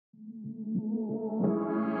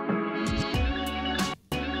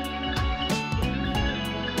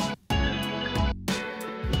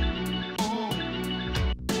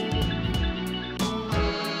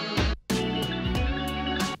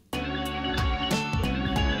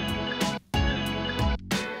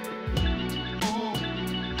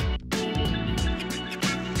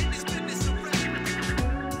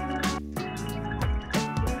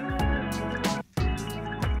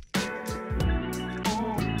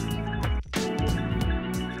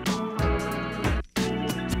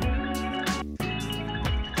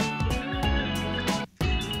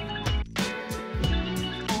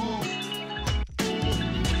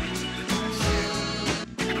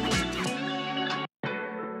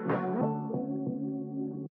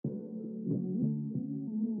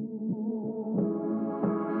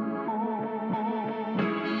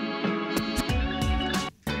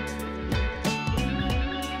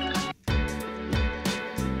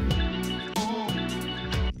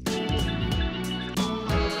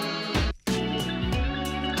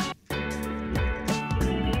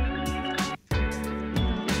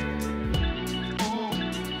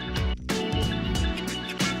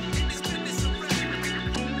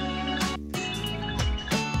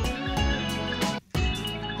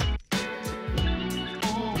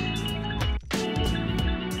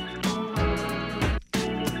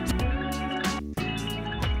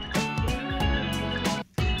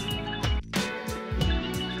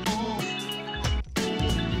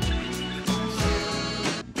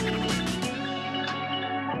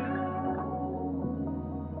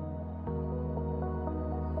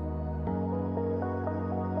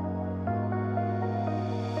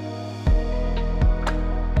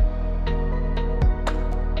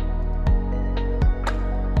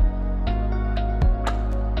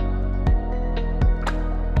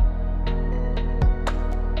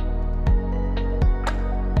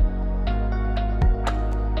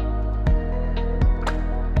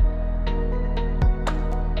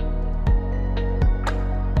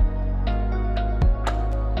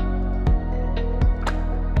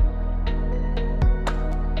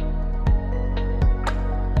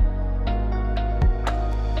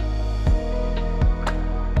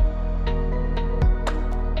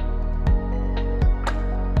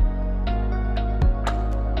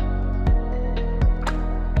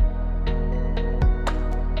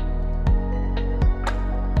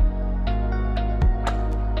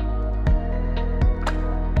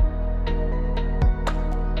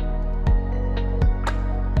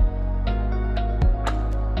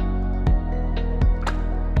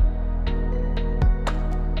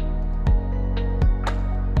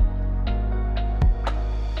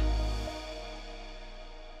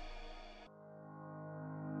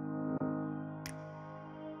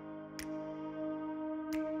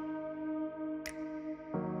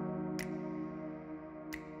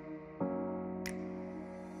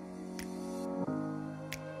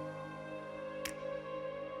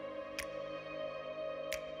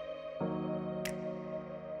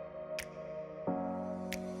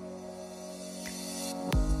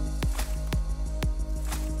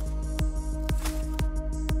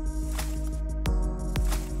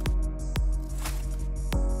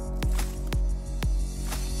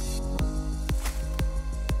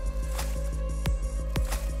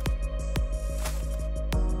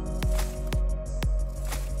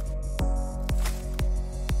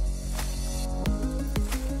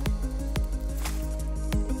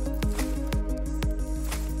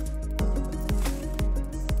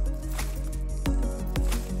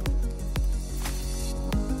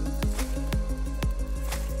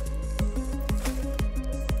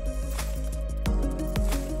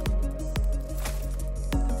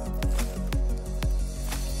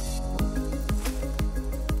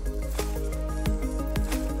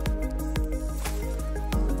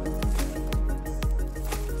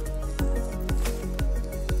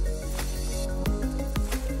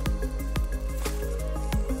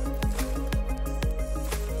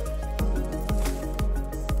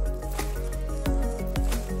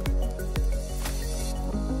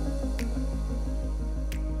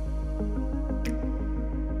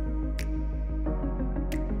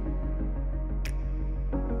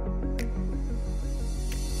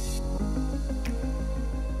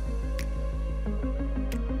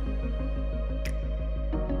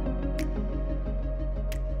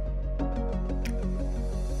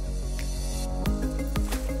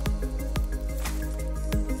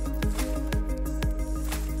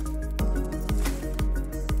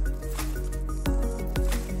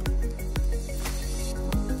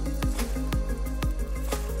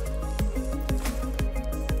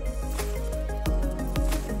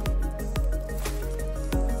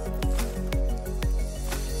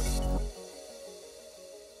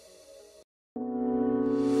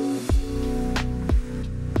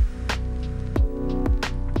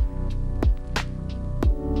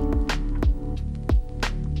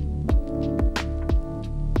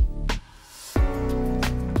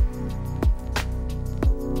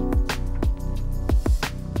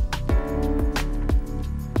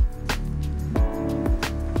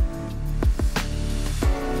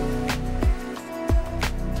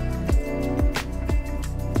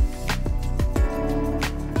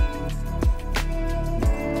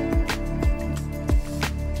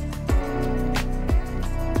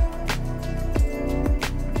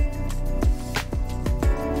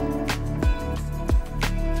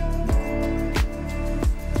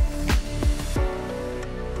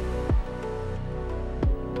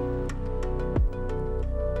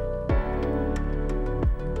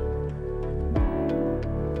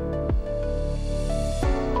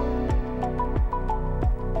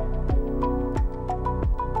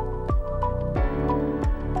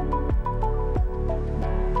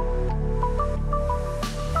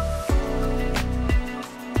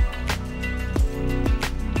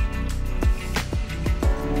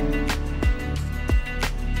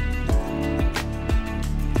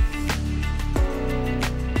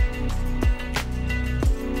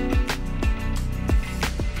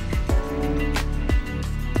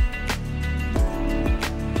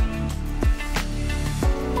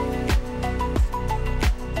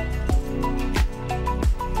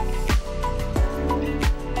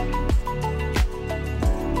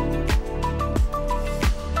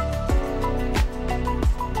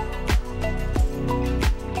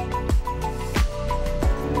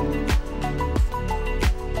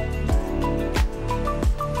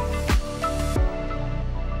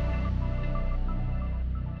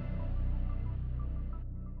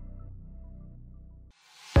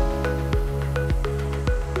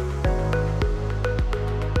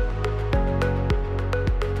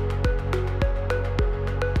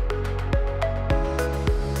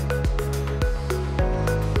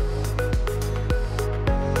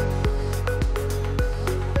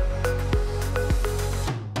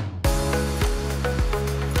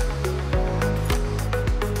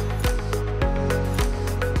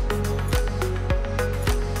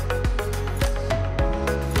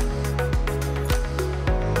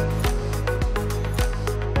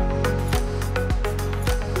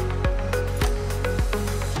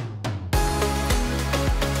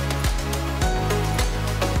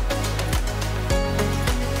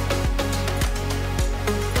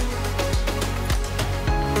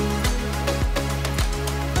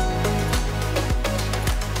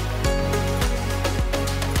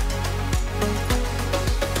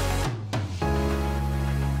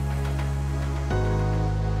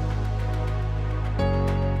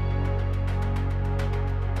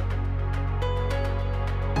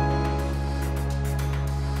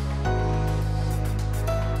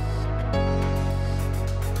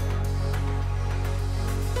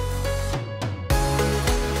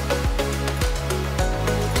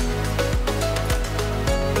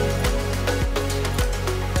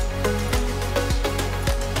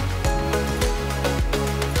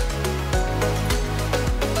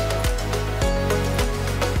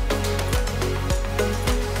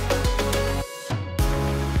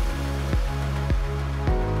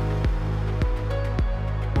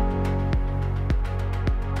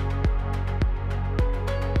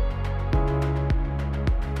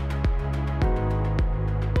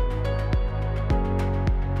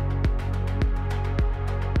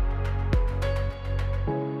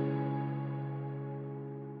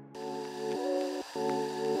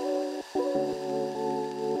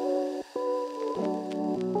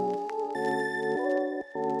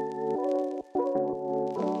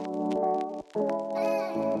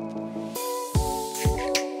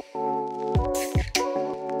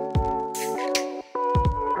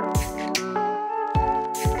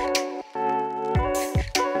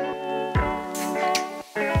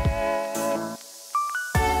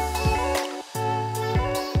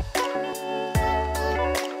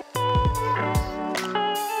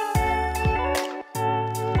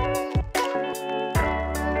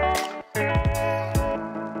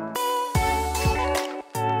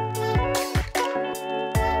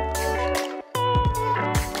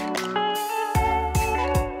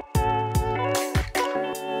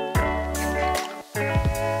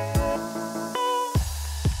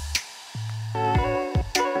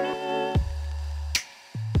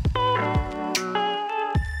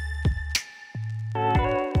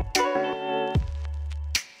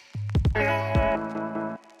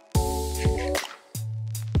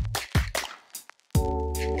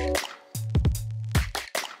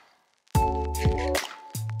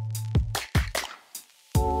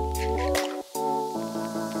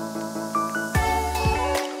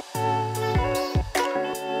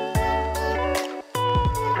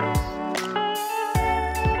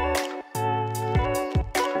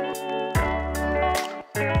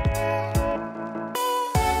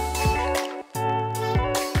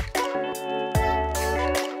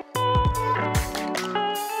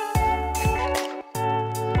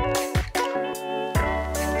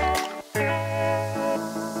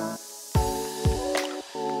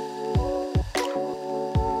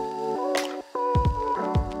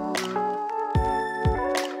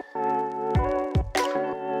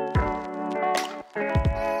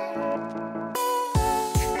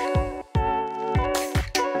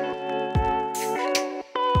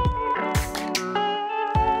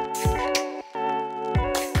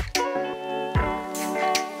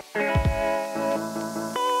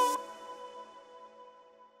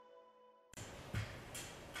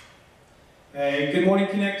Hey, good morning,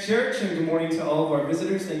 Connect Church, and good morning to all of our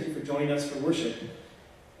visitors. Thank you for joining us for worship.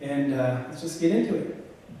 And let's just get into it.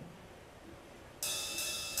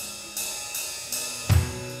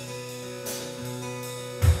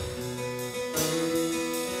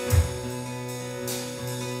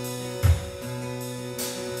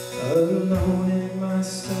 Alone in my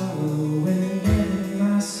sorrow and in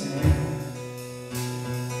my sin,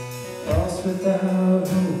 lost without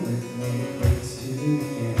hope with no place to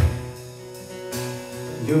begin.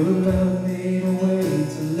 Your love made a way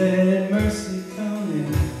to let mercy come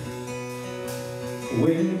in.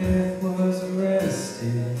 When death was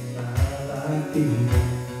arrested, my life began.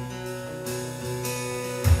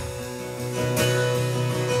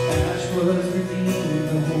 Ash was redeemed,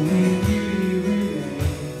 the holy beauty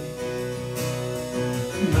remained.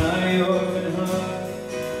 My orphan heart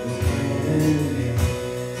was given again.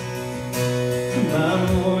 My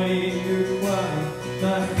mourning grew quiet,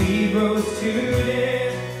 my feet rose to dance.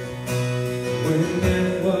 When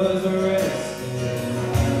death was arrested, my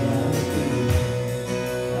life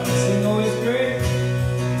began. I sing, oh, His grace,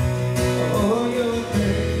 oh, your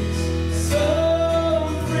grace, so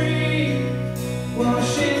free,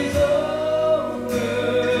 washes over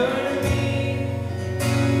me.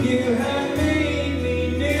 You have made me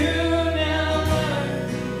new, now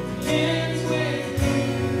life begins with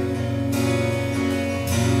you.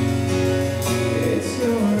 It's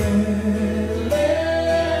your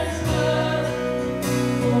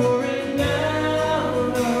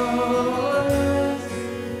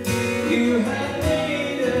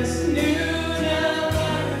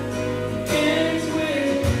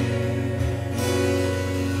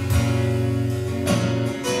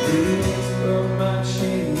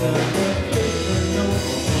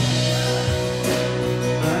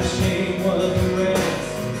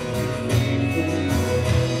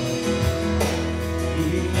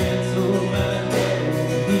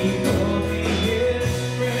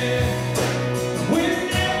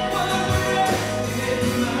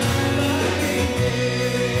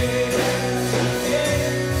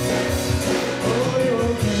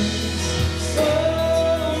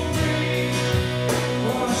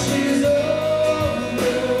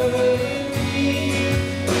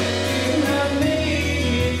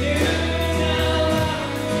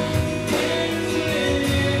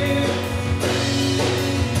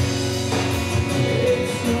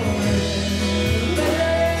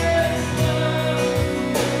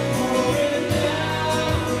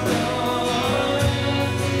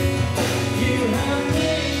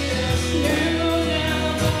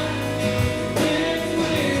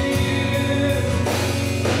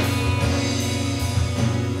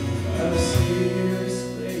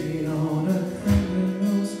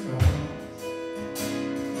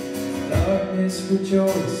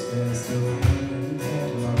rejoiced as though heaven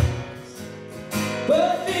had lost.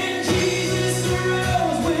 But then Jesus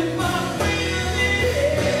arose with my freedom in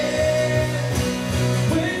hand.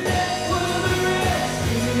 When death was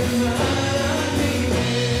arrested, my life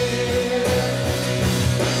began.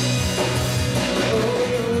 Oh,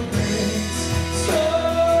 your grace, so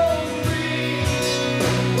free,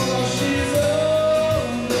 washes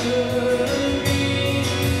over me.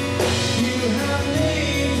 You have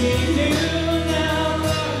made me new.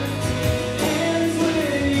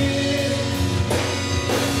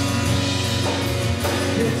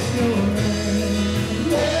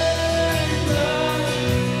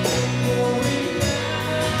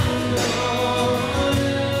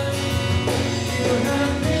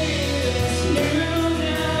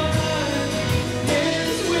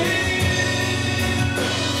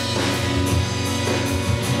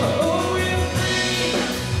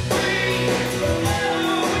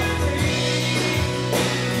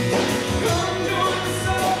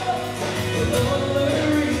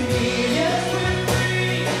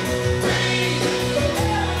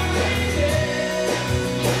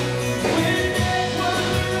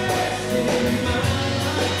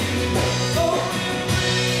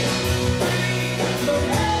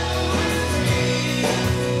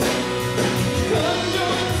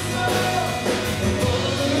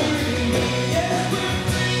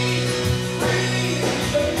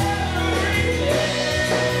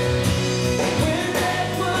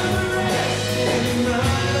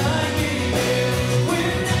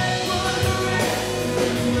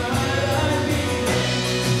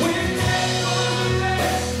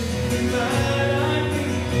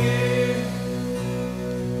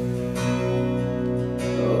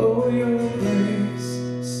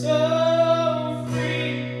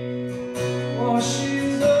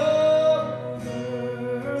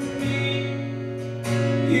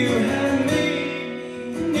 You have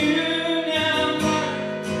made me new, now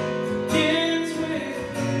life begins.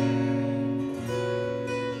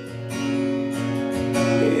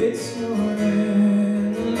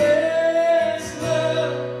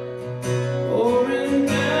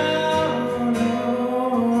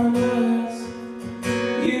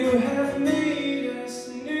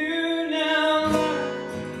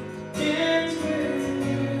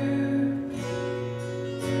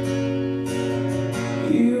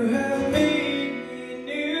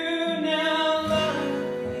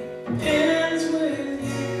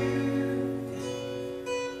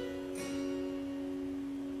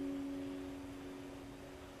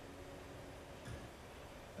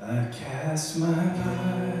 cast my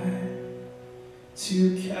eye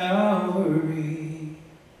to Calvary,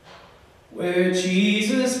 where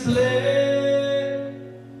Jesus bled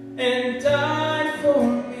and died for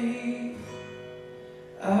me.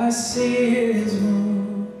 I see his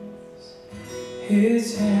wounds,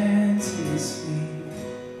 his hands, his feet,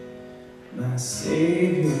 my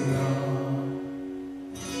Savior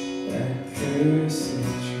on that cursed tree.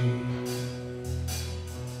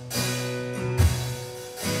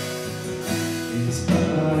 His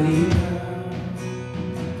body bound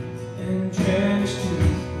and drenched in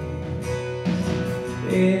tears,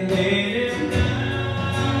 they laid him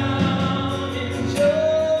down in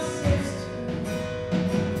Joseph's tomb,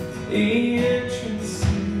 the entrance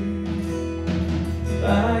sealed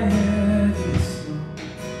by heavy smoke,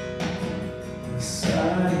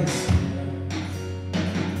 Messiah's blood,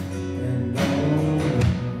 and all will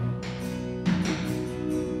know.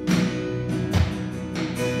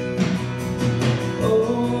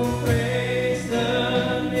 Oh, praise the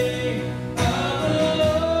name of the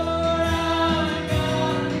Lord our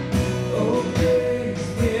God. Oh, praise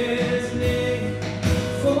his name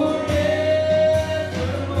forevermore.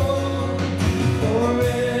 For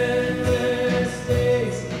endless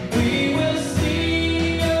days we will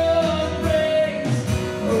sing your praise.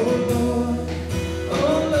 Oh Lord,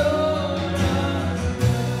 our God.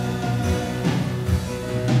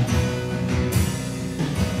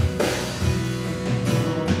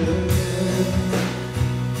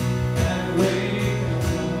 And wake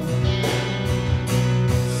up,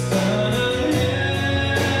 Son of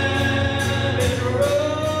Heaven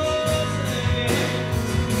rose again.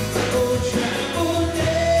 Oh, tremble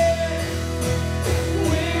dead,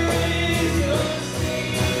 where is your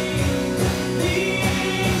sting? The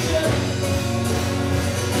angels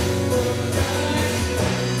for Christ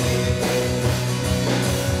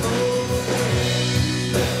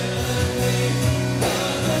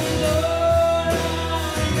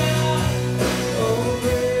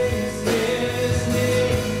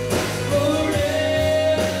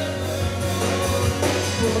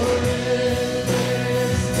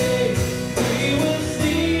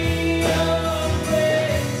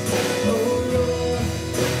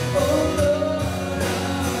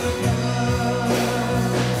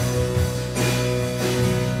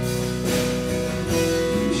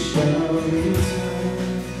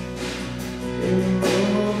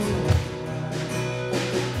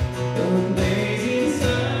the blazing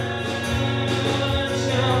sun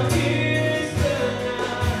shall pierce the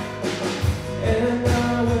night, and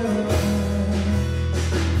I will rise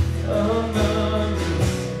among the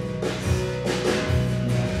saints.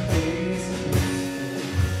 My face is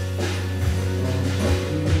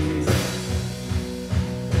on Jesus.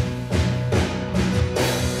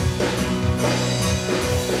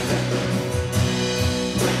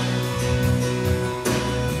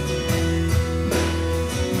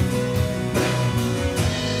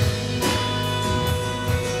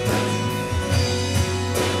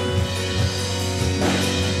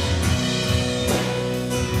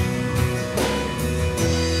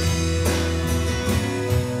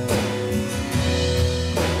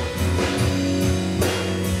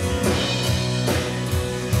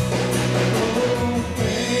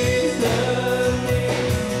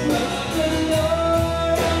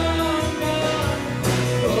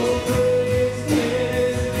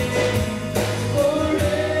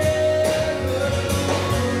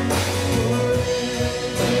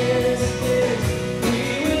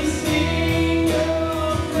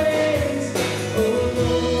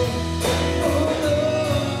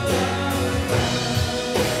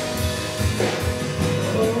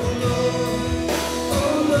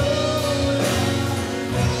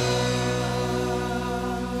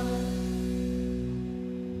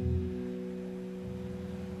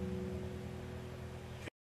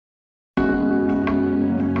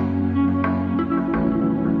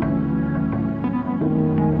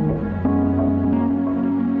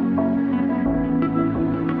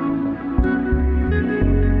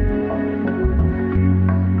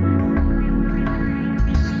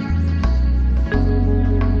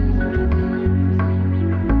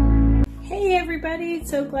 Hey everybody,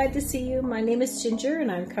 so glad to see you. My name is Ginger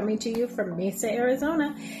and I'm coming to you from Mesa,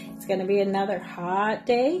 Arizona. It's going to be another hot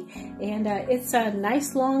day and it's a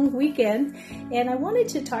nice long weekend, and I wanted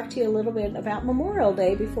to talk to you a little bit about Memorial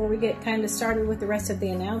Day before we get kind of started with the rest of the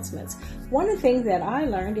announcements. One of the things that I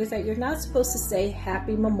learned is that you're not supposed to say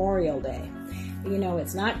Happy Memorial Day. You know,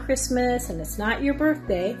 it's not Christmas and it's not your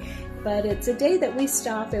birthday, but it's a day that we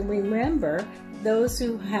stop and remember those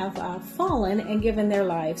who have fallen and given their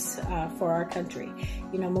lives for our country.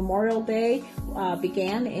 You know, Memorial Day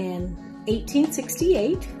began in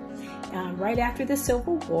 1868, right after the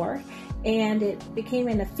Civil War, and it became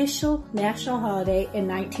an official national holiday in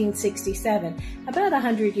 1967, about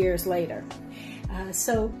 100 years later.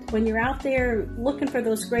 So when you're out there looking for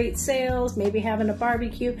those great sales, maybe having a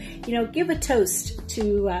barbecue, give a toast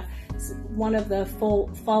to one of the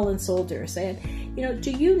fallen soldiers. And,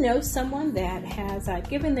 do you know someone that has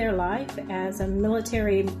given their life as a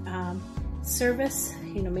military service?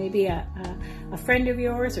 Maybe a friend of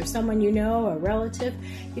yours or someone you know, a relative.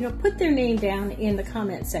 Put their name down in the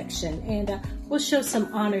comment section, and we'll show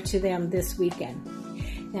some honor to them this weekend.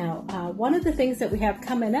 Now, one of the things that we have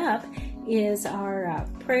coming up is our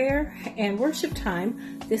prayer and worship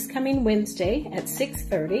time this coming Wednesday at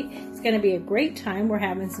 6:30. It's going to be a great time. We're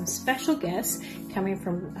having some special guests coming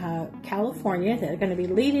from California that are going to be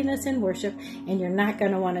leading us in worship, and you're not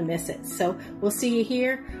going to want to miss it. So we'll see you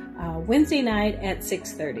here Wednesday night at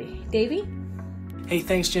 6:30. Davey? Hey,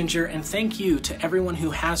 thanks, Ginger, and thank you to everyone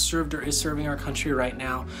who has served or is serving our country right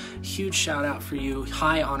now. Huge shout out for you.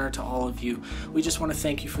 High honor to all of you. We just want to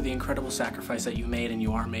thank you for the incredible sacrifice that you made and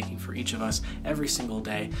you are making for each of us every single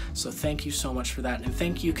day. So thank you so much for that. And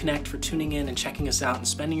thank you, Connect, for tuning in and checking us out and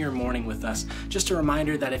spending your morning with us. Just a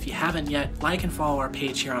reminder that if you haven't yet, like and follow our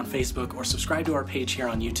page here on Facebook or subscribe to our page here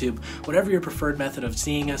on YouTube. Whatever your preferred method of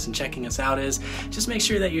seeing us and checking us out is, just make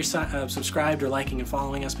sure that you're subscribed or liking and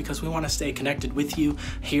following us, because we want to stay connected with you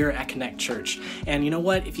here at Connect Church. And you know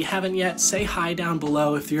what? If you haven't yet, say hi down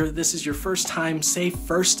below. If this is your first time, say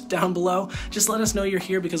first down below. Just let us know you're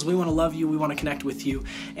here, because we want to love you. We want to connect with you.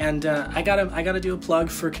 And I gotta do a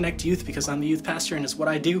plug for Connect Youth, because I'm the youth pastor and it's what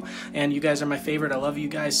I do. And you guys are my favorite. I love you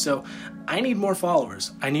guys. So I need more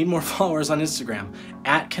followers. I need more followers on Instagram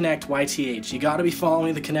at ConnectYTH. You got to be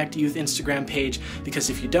following the Connect Youth Instagram page,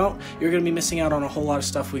 because if you don't, you're going to be missing out on a whole lot of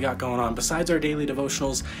stuff we got going on. Besides our daily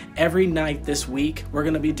devotionals, every night this week, we're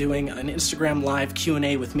going to be doing an Instagram live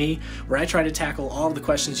Q&A with me, where I try to tackle all of the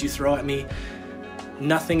questions you throw at me.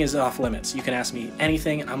 Nothing is off limits. You can ask me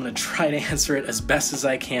anything, and I'm going to try to answer it as best as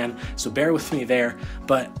I can, so bear with me there.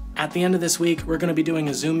 But at the end of this week, we're going to be doing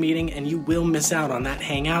a Zoom meeting, and you will miss out on that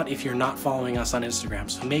hangout if you're not following us on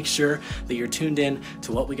Instagram. So make sure that you're tuned in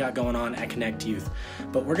to what we got going on at Connect Youth.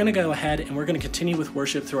 But we're going to go ahead and we're going to continue with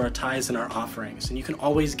worship through our tithes and our offerings. And you can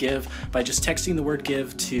always give by just texting the word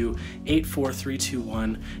give to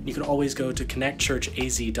 84321. You can always go to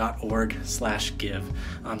connectchurchaz.org/give.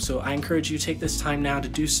 So I encourage you to take this time now to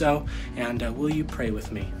do so, and will you pray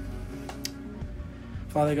with me?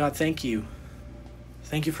 Father God, thank you.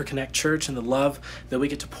 Thank you for Connect Church and the love that we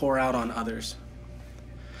get to pour out on others.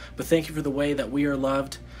 But thank you for the way that we are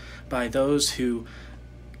loved by those who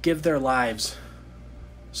give their lives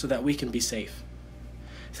so that we can be safe.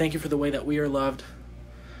 Thank you for the way that we are loved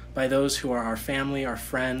by those who are our family, our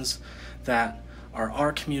friends, that are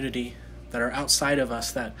our community, that are outside of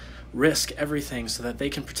us, that risk everything so that they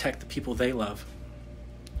can protect the people they love.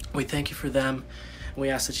 We thank you for them, and we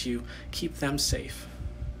ask that you keep them safe,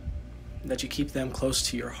 that you keep them close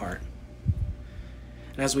to your heart.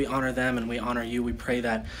 And as we honor them and we honor you, we pray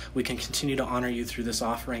that we can continue to honor you through this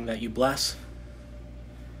offering that you bless,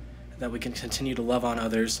 that we can continue to love on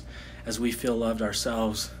others as we feel loved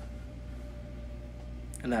ourselves.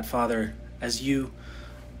 And that, Father, as you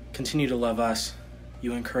continue to love us,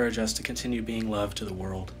 you encourage us to continue being loved to the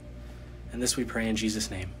world. And this we pray in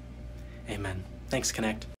Jesus' name. Amen. Thanks,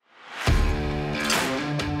 Connect.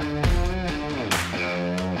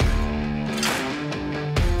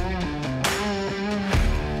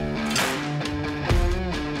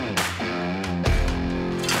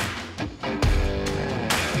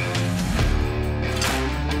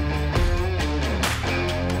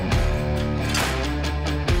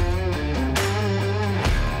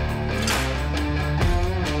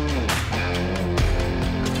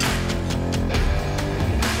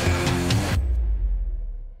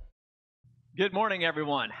 Good morning,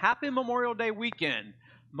 everyone. Happy Memorial Day weekend.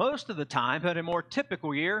 Most of the time, in a more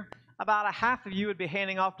typical year, about a half of you would be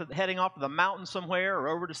heading off to the mountains somewhere, or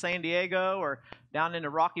over to San Diego, or down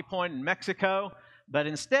into Rocky Point in Mexico. But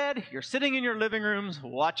instead, you're sitting in your living rooms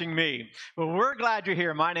watching me. Well, we're glad you're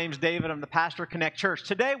here. My name's David. I'm the pastor of Connect Church.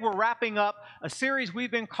 Today, we're wrapping up a series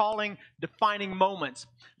we've been calling Defining Moments.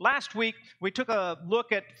 Last week, we took a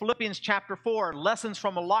look at Philippians chapter 4, Lessons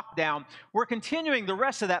from a Lockdown. We're continuing the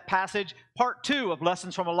rest of that passage, part 2 of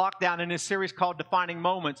Lessons from a Lockdown, in this series called Defining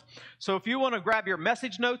Moments. So if you want to grab your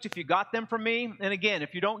message notes, if you got them from me, and again,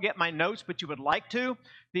 if you don't get my notes but you would like to,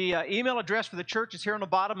 the email address for the church is here on the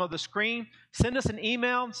bottom of the screen. Send us an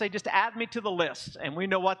email and say, just add me to the list, and we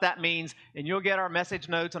know what that means, and you'll get our message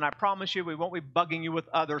notes, and I promise you we won't be bugging you with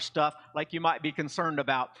other stuff like you might be concerned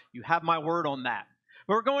about. You have my word on that.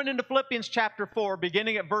 We're going into Philippians chapter 4,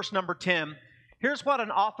 beginning at verse number 10. Here's what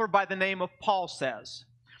an author by the name of Paul says.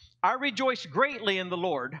 I rejoice greatly in the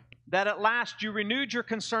Lord that at last you renewed your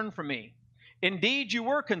concern for me. Indeed, you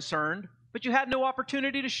were concerned, but you had no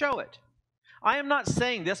opportunity to show it. I am not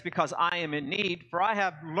saying this because I am in need, for I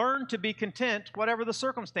have learned to be content, whatever the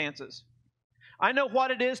circumstances. I know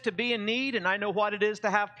what it is to be in need, and I know what it is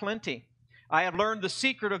to have plenty. I have learned the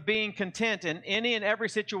secret of being content in any and every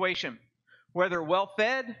situation, whether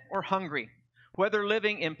well-fed or hungry, whether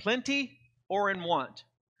living in plenty or in want.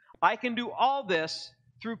 I can do all this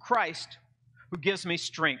through Christ who gives me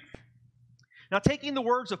strength. Now, taking the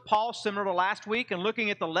words of Paul similar to last week and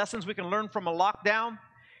looking at the lessons we can learn from a lockdown,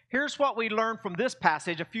 here's what we learned from this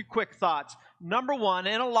passage, a few quick thoughts. Number one,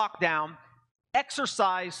 in a lockdown,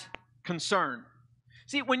 exercise concern.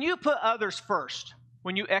 See, when you put others first,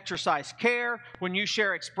 when you exercise care, when you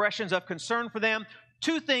share expressions of concern for them,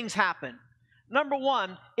 two things happen. Number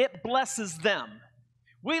one, it blesses them.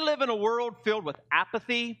 We live in a world filled with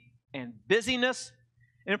apathy and busyness.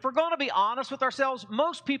 And if we're going to be honest with ourselves,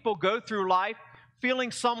 most people go through life feeling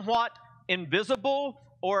somewhat invisible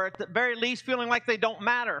or at the very least feeling like they don't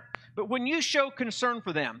matter. But when you show concern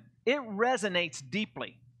for them, it resonates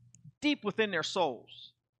deeply, deep within their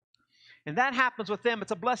souls. And that happens with them.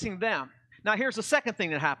 It's a blessing to them. Now, here's the second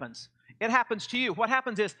thing that happens. It happens to you. What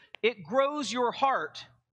happens is it grows your heart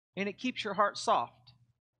and it keeps your heart soft.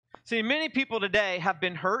 See, many people today have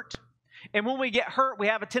been hurt. And when we get hurt, we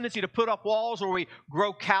have a tendency to put up walls or we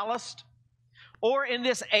grow calloused. Or in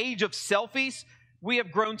this age of selfies, we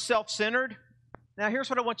have grown self-centered. Now, here's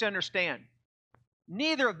what I want you to understand.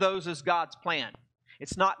 Neither of those is God's plan.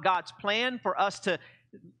 It's not God's plan for us to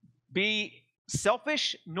be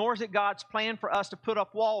selfish, nor is it God's plan for us to put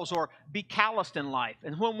up walls or be calloused in life.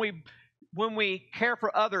 And when we care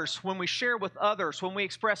for others, when we share with others, when we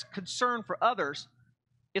express concern for others,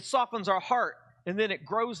 it softens our heart and then it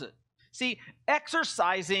grows it. See,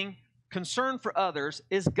 exercising concern for others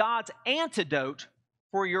is God's antidote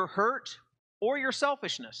for your hurt or your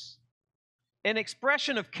selfishness. An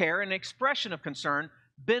expression of care, an expression of concern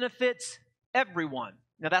benefits everyone.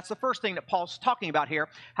 Now, that's the first thing that Paul's talking about here,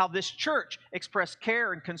 how this church expressed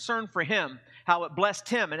care and concern for him, how it blessed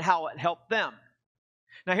him, and how it helped them.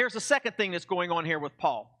 Now, here's the second thing that's going on here with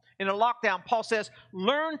Paul. In a lockdown, Paul says,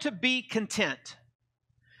 learn to be content.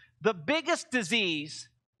 The biggest disease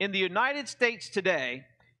in the United States today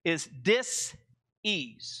is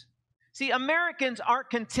dis-ease. See, Americans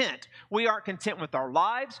aren't content. We aren't content with our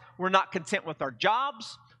lives. We're not content with our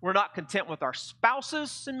jobs. We're not content with our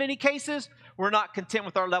spouses in many cases. We're not content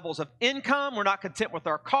with our levels of income. We're not content with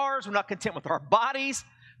our cars. We're not content with our bodies.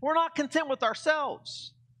 We're not content with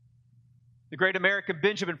ourselves. The great American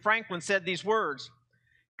Benjamin Franklin said these words,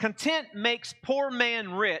 content makes poor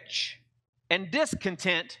man rich, and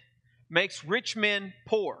discontent makes rich men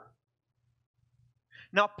poor.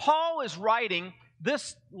 Now, Paul is writing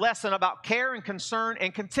this lesson about care and concern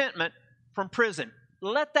and contentment from prison.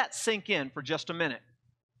 Let that sink in for just a minute.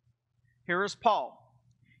 Here is Paul.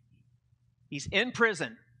 He's in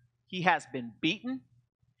prison. He has been beaten.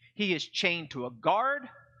 He is chained to a guard.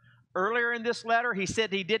 Earlier in this letter, he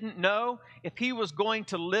said he didn't know if he was going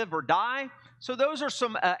to live or die. So those are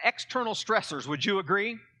some external stressors, would you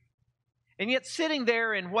agree? And yet sitting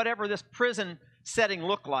there in whatever this prison setting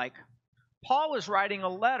looked like, Paul was writing a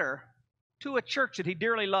letter to a church that he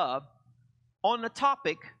dearly loved on the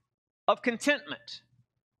topic of contentment.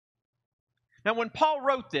 Now, when Paul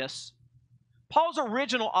wrote this, Paul's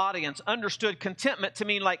original audience understood contentment to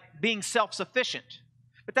mean like being self-sufficient.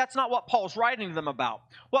 But that's not what Paul's writing to them about.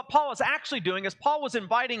 What Paul is actually doing is Paul was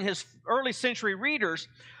inviting his early century readers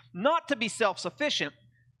not to be self-sufficient,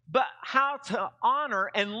 but how to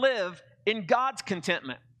honor and live in God's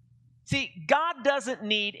contentment. See, God doesn't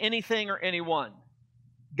need anything or anyone.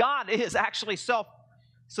 God is actually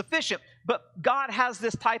self-sufficient, but God has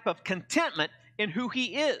this type of contentment in who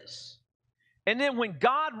He is. And then when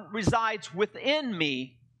God resides within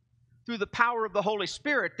me through the power of the Holy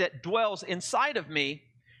Spirit that dwells inside of me,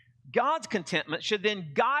 God's contentment should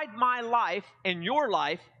then guide my life and your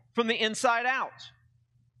life from the inside out.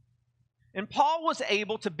 And Paul was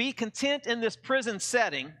able to be content in this prison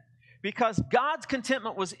setting because God's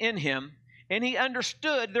contentment was in him, and he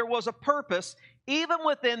understood there was a purpose even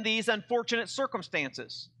within these unfortunate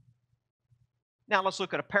circumstances. Now let's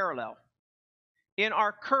look at a parallel. In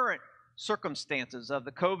our current circumstances of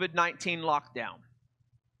the COVID-19 lockdown,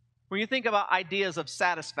 when you think about ideas of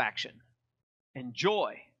satisfaction and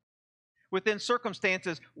joy, within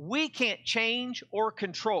circumstances we can't change or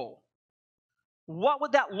control, what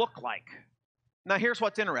would that look like? Now here's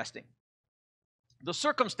what's interesting. the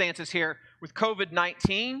circumstances here with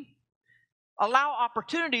COVID-19 allow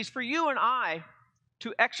opportunities for you and I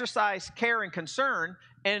to exercise care and concern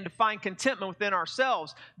and to find contentment within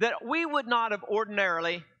ourselves that we would not have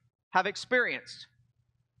ordinarily have experienced.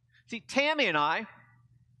 See, Tammy and I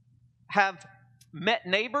have met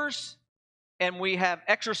neighbors and we have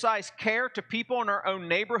exercised care to people in our own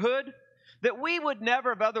neighborhood that we would never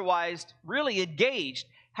have otherwise really engaged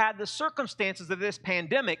had the circumstances of this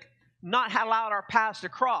pandemic not allowed our paths to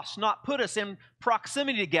cross, not put us in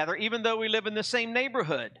proximity together, even though we live in the same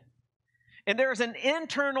neighborhood. And there's an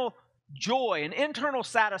internal joy, an internal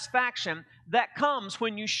satisfaction that comes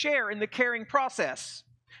when you share in the caring process.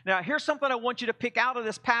 Now, here's something I want you to pick out of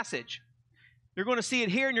this passage. You're going to see it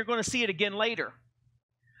here and you're going to see it again later.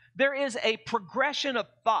 There is a progression of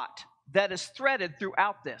thought that is threaded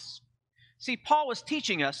throughout this. See, Paul is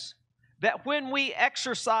teaching us that when we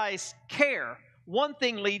exercise care, one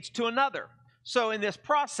thing leads to another. So in this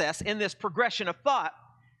process, in this progression of thought,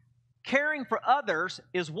 caring for others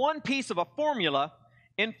is one piece of a formula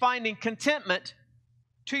in finding contentment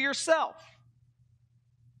to yourself.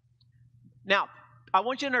 Now, I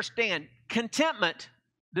want you to understand, contentment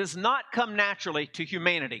does not come naturally to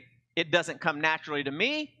humanity. It doesn't come naturally to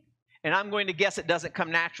me, and I'm going to guess it doesn't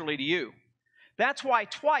come naturally to you. That's why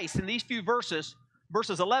twice in these few verses,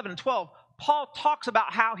 verses 11 and 12, Paul talks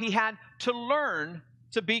about how he had to learn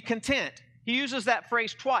to be content. He uses that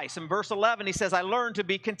phrase twice. In verse 11, he says, I learned to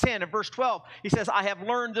be content. In verse 12, he says, I have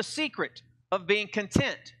learned the secret of being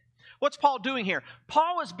content. What's Paul doing here?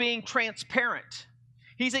 Paul is being transparent.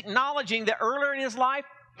 He's acknowledging that earlier in his life,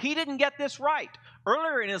 he didn't get this right.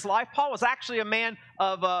 Earlier in his life, Paul was actually a man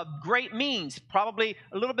of great means, probably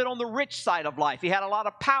a little bit on the rich side of life. He had a lot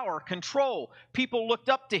of power, control. People looked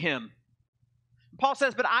up to him. Paul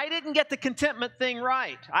says, but I didn't get the contentment thing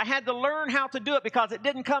right. I had to learn how to do it because it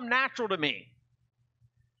didn't come natural to me.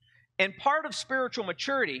 And part of spiritual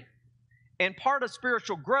maturity and part of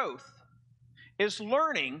spiritual growth is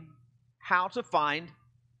learning how to find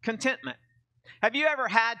contentment. Have you ever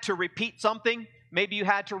had to repeat something? Maybe you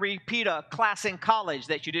had to repeat a class in college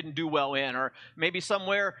that you didn't do well in, or maybe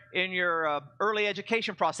somewhere in your early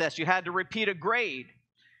education process you had to repeat a grade.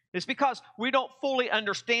 It's because we don't fully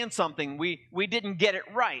understand something. We didn't get it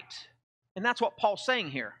right. And that's what Paul's saying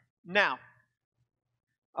here. Now,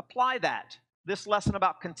 apply this lesson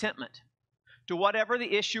about contentment, to whatever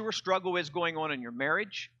the issue or struggle is going on in your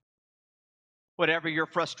marriage, whatever your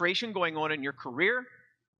frustration going on in your career,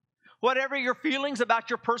 whatever your feelings about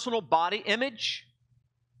your personal body image,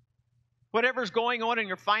 whatever's going on in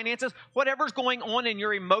your finances, whatever's going on in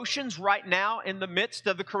your emotions right now in the midst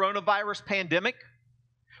of the coronavirus pandemic.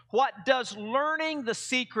 What does learning the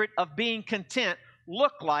secret of being content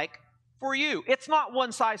look like for you? It's not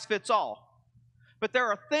one size fits all. But there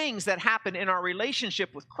are things that happen in our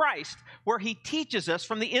relationship with Christ where He teaches us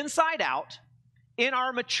from the inside out in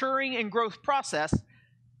our maturing and growth process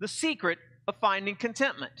the secret of finding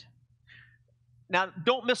contentment. Now,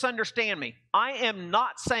 don't misunderstand me. I am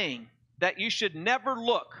not saying that you should never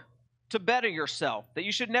look to better yourself, that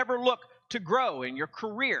you should never look to grow in your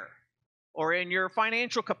career or in your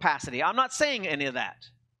financial capacity. I'm not saying any of that.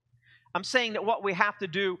 I'm saying that what we have to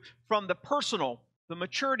do from the personal, the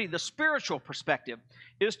maturity, the spiritual perspective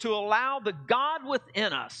is to allow the God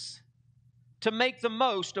within us to make the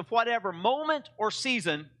most of whatever moment or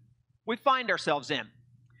season we find ourselves in.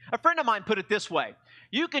 A friend of mine put it this way: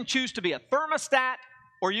 you can choose to be a thermostat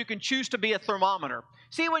or you can choose to be a thermometer.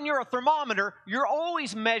 See, when you're a thermometer, you're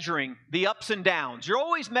always measuring the ups and downs. You're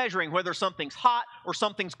always measuring whether something's hot or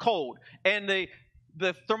something's cold. And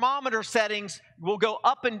the thermometer settings will go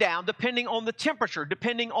up and down depending on the temperature,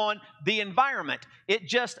 depending on the environment. It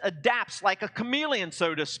just adapts like a chameleon,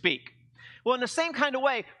 so to speak. Well, in the same kind of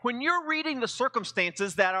way, when you're reading the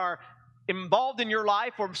circumstances that are involved in your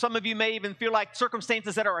life, or some of you may even feel like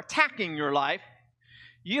circumstances that are attacking your life,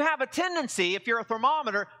 you have a tendency, if you're a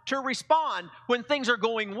thermometer, to respond. When things are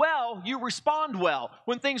going well, you respond well.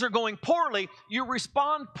 When things are going poorly, you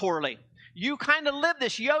respond poorly. You kind of live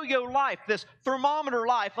this yo-yo life, this thermometer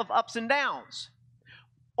life of ups and downs.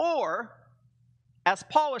 Or, as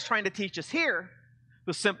Paul is trying to teach us here,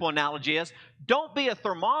 the simple analogy is, don't be a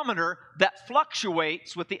thermometer that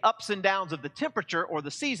fluctuates with the ups and downs of the temperature or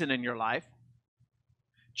the season in your life.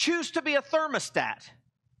 Choose to be a thermostat.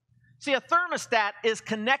 See, a thermostat is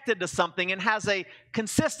connected to something and has a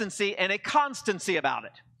consistency and a constancy about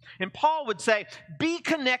it. And Paul would say, be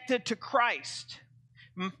connected to Christ.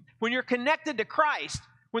 When you're connected to Christ,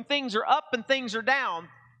 when things are up and things are down,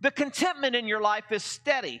 the contentment in your life is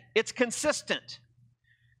steady. It's consistent.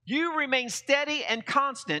 You remain steady and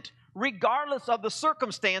constant regardless of the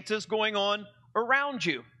circumstances going on around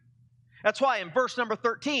you. That's why in verse number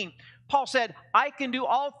 13, Paul said, I can do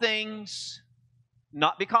all things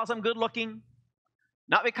not because I'm good looking,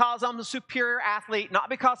 not because I'm a superior athlete, not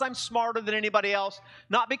because I'm smarter than anybody else,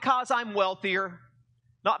 not because I'm wealthier,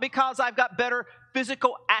 not because I've got better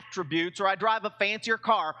physical attributes or I drive a fancier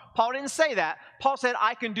car. Paul didn't say that. Paul said,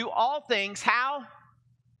 I can do all things. How?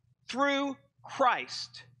 Through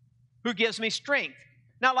Christ, who gives me strength.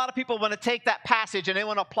 Now, a lot of people want to take that passage and they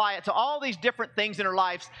want to apply it to all these different things in their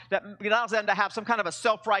lives that allows them to have some kind of a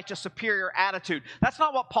self-righteous, superior attitude. That's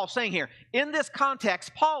not what Paul's saying here. In this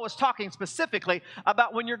context, Paul was talking specifically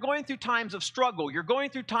about when you're going through times of struggle, you're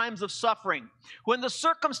going through times of suffering, when the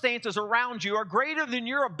circumstances around you are greater than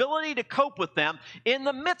your ability to cope with them. In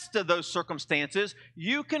the midst of those circumstances,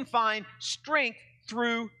 you can find strength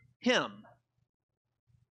through Him.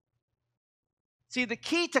 See, the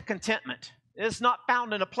key to contentment is not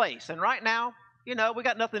found in a place. And right now, we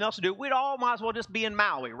got nothing else to do. We'd all might as well just be in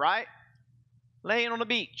Maui, right? Laying on the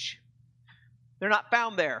beach. They're not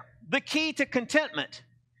found there. The key to contentment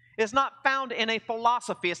is not found in a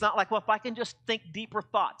philosophy. It's not like, well, if I can just think deeper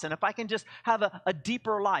thoughts, and if I can just have a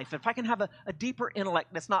deeper life, if I can have a deeper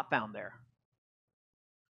intellect, that's not found there.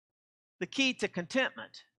 The key to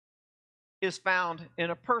contentment is found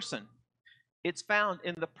in a person. It's found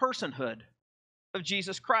in the personhood of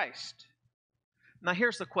Jesus Christ. Now,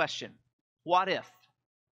 here's the question. What if?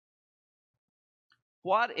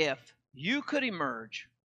 What if you could emerge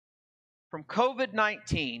from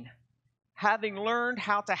COVID-19 having learned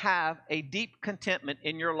how to have a deep contentment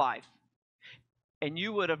in your life and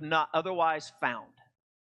you would have not otherwise found?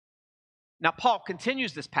 Now, Paul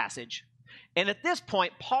continues this passage, and at this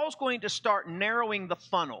point, Paul's going to start narrowing the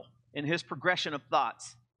funnel in his progression of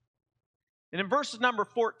thoughts. And in verses number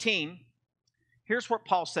 14, here's what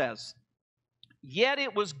Paul says. Yet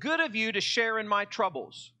it was good of you to share in my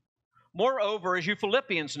troubles. Moreover, as you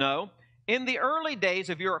Philippians know, in the early days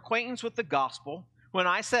of your acquaintance with the gospel, when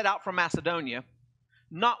I set out from Macedonia,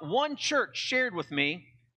 not one church shared with me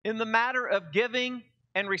in the matter of giving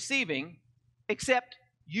and receiving, except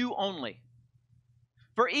you only.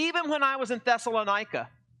 For even when I was in Thessalonica,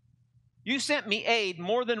 you sent me aid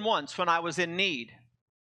more than once when I was in need.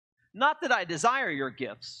 Not that I desire your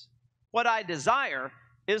gifts. What I desire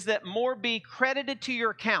is that more be credited to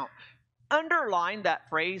your account. Underline that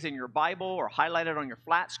phrase in your Bible or highlight it on your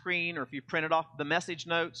flat screen, or if you print it off the message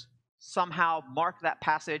notes, somehow mark that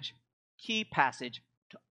passage, key passage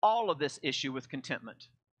to all of this issue with contentment.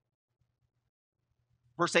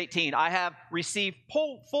 Verse 18, I have received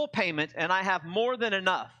full payment and I have more than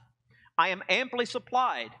enough. I am amply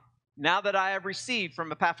supplied now that I have received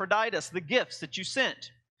from Epaphroditus the gifts that you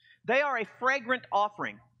sent. They are a fragrant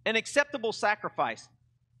offering, an acceptable sacrifice,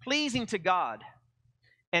 pleasing to God.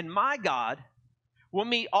 And my God will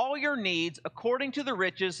meet all your needs according to the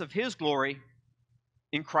riches of His glory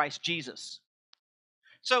in Christ Jesus.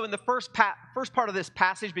 So in the first part of this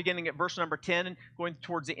passage, beginning at verse number 10 and going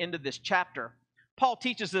towards the end of this chapter, Paul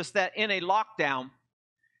teaches us that in a lockdown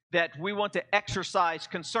that we want to exercise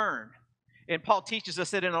concern. And Paul teaches us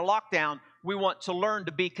that in a lockdown we want to learn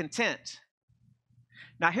to be content.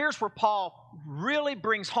 Now, here's where Paul really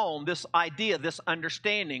brings home this idea, this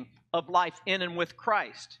understanding of life in and with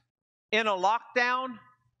Christ. In a lockdown,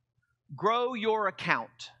 grow your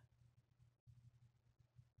account.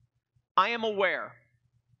 I am aware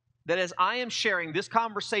that as I am sharing this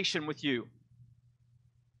conversation with you,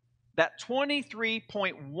 that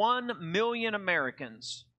 23.1 million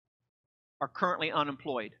Americans are currently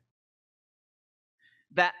unemployed.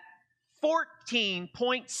 That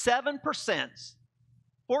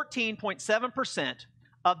 14.7%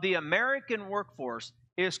 of the American workforce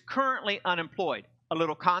is currently unemployed. A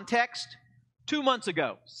little context, 2 months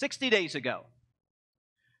ago, 60 days ago,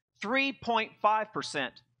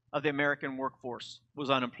 3.5% of the American workforce was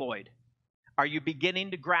unemployed. Are you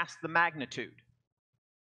beginning to grasp the magnitude?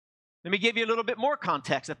 Let me give you a little bit more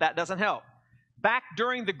context if that doesn't help. Back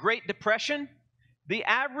during the Great Depression, the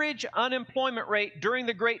average unemployment rate during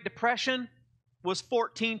the Great Depression was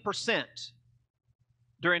 14%.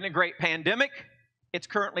 During the Great Pandemic, it's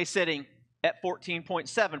currently sitting at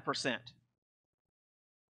 14.7%.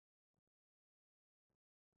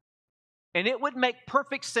 And it would make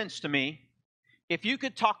perfect sense to me if you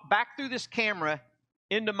could talk back through this camera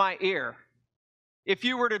into my ear, if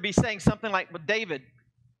you were to be saying something like, "But David,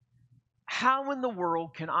 how in the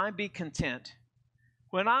world can I be content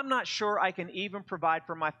when I'm not sure I can even provide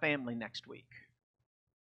for my family next week?"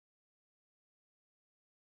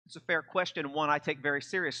 It's a fair question, and one I take very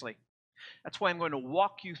seriously. That's why I'm going to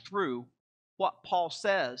walk you through what Paul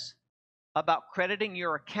says about crediting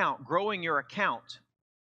your account, growing your account,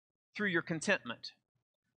 through your contentment.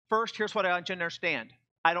 First, here's what I want you to understand.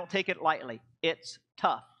 I don't take it lightly. It's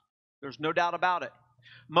tough. There's no doubt about it.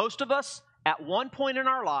 Most of us, at one point in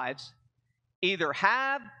our lives, either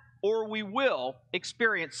have or we will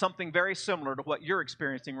experience something very similar to what you're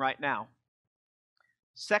experiencing right now.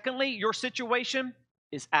 Secondly, your situation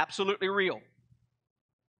is absolutely real.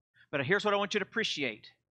 But here's what I want you to appreciate.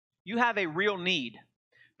 You have a real need,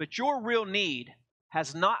 but your real need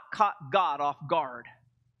has not caught God off guard.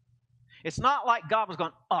 It's not like God was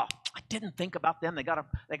going, oh, I didn't think about them. They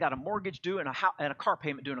got a mortgage due and a car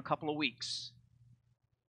payment due in a couple of weeks.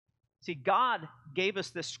 See, God gave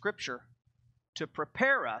us this scripture to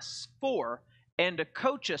prepare us for and to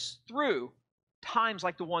coach us through times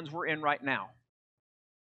like the ones we're in right now.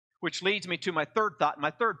 Which leads me to my third thought.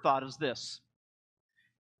 My third thought is this.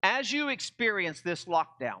 As you experience this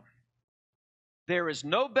lockdown, there is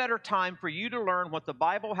no better time for you to learn what the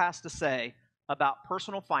Bible has to say about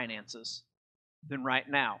personal finances than right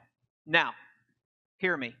now. Now,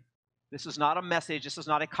 hear me. This is not a message. This is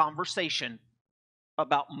not a conversation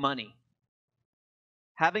about money.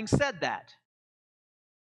 Having said that,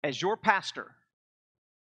 as your pastor,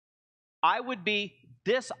 I would be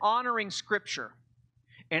dishonoring Scripture,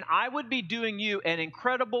 and I would be doing you an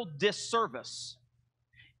incredible disservice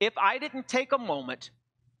if I didn't take a moment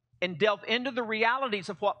and delve into the realities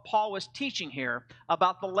of what Paul was teaching here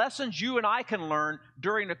about the lessons you and I can learn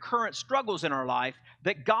during the current struggles in our life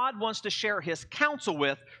that God wants to share His counsel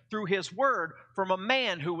with through His Word from a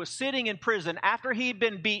man who was sitting in prison after he'd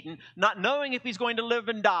been beaten, not knowing if he's going to live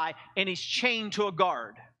and die, and he's chained to a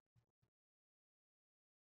guard.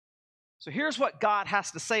 So here's what God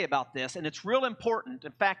has to say about this, and it's real important.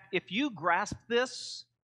 In fact, if you grasp this,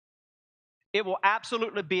 it will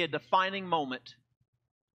absolutely be a defining moment.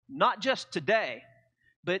 Not just today,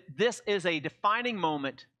 but this is a defining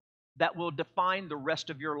moment that will define the rest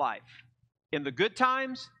of your life. In the good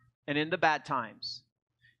times and in the bad times.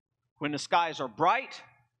 When the skies are bright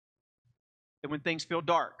and when things feel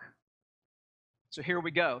dark. So here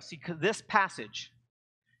we go. See, this passage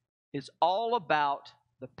is all about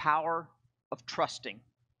the power of trusting.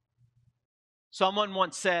 Someone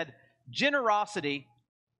once said, generosity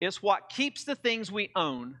is what keeps the things we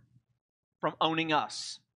own from owning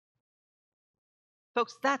us.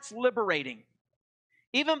 Folks, that's liberating.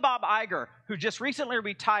 Even Bob Iger, who just recently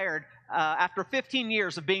retired after 15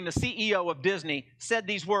 years of being the CEO of Disney, said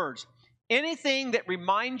these words, anything that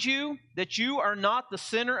reminds you that you are not the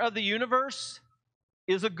center of the universe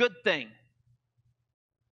is a good thing.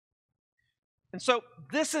 And so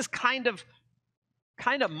this is kind of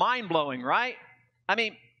mind-blowing, right? I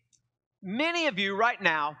mean, many of you right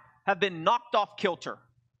now have been knocked off kilter.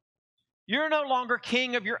 You're no longer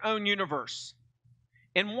king of your own universe.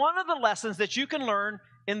 And one of the lessons that you can learn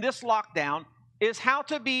in this lockdown is how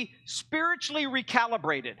to be spiritually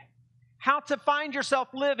recalibrated, how to find yourself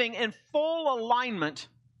living in full alignment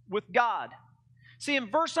with God. See, in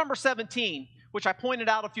verse number 17, which I pointed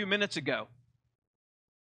out a few minutes ago,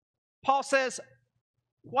 Paul says,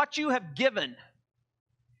 what you have given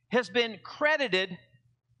has been credited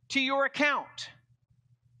to your account.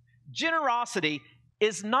 Generosity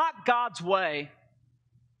is not God's way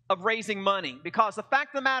of raising money, because the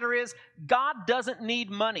fact of the matter is, God doesn't need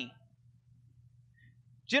money.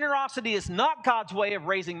 Generosity is not God's way of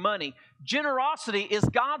raising money. Generosity is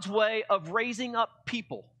God's way of raising up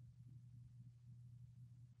people.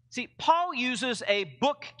 See, Paul uses a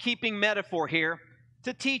bookkeeping metaphor here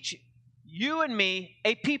to teach you and me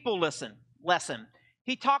a people lesson.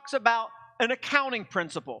 He talks about an accounting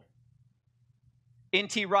principle.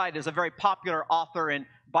 N.T. Wright is a very popular author and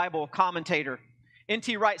Bible commentator.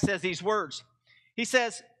 N.T. Wright says these words. He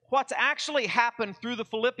says, what's actually happened through the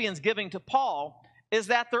Philippians giving to Paul is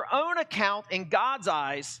that their own account in God's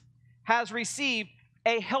eyes has received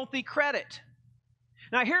a healthy credit.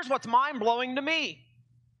 Now here's what's mind-blowing to me.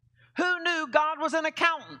 Who knew God was an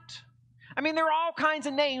accountant? I mean, there are all kinds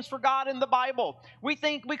of names for God in the Bible. We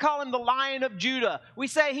call Him the Lion of Judah. We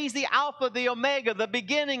say He's the Alpha, the Omega, the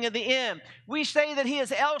beginning and the end. We say that He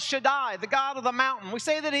is El Shaddai, the God of the mountain. We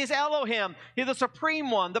say that He is Elohim, He's the Supreme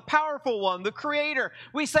One, the Powerful One, the Creator.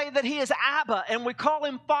 We say that He is Abba, and we call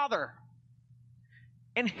Him Father.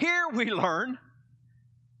 And here we learn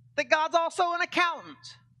that God's also an accountant.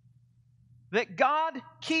 That God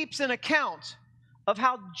keeps an account of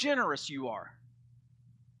how generous you are.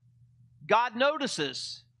 God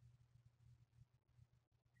notices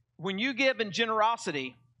when you give in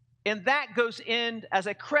generosity, and that goes in as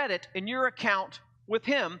a credit in your account with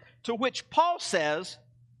Him, to which Paul says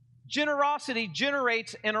generosity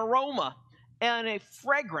generates an aroma and a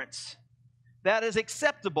fragrance that is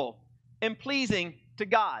acceptable and pleasing to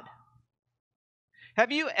God.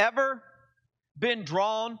 Have you ever been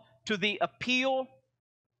drawn to the appeal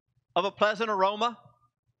of a pleasant aroma?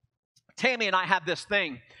 Tammy and I have this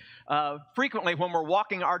thing frequently when we're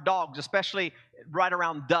walking our dogs, especially right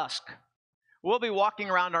around dusk. We'll be walking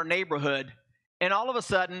around our neighborhood, and all of a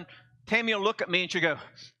sudden, Tammy will look at me and she'll go,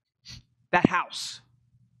 "That house."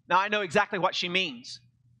 Now, I know exactly what she means.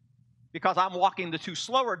 Because I'm walking the two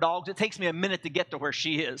slower dogs, it takes me a minute to get to where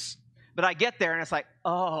she is. But I get there, and it's like,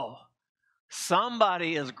 oh,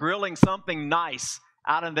 somebody is grilling something nice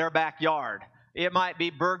out in their backyard. It might be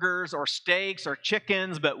burgers or steaks or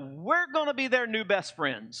chickens, but we're going to be their new best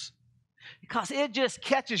friends. Because it just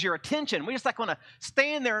catches your attention. We just like want to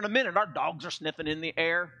stand there in a minute. Our dogs are sniffing in the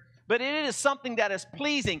air. But it is something that is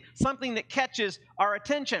pleasing, something that catches our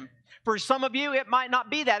attention. For some of you, it might not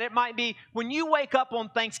be that. It might be when you wake up on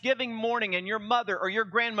Thanksgiving morning and your mother or your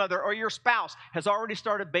grandmother or your spouse has already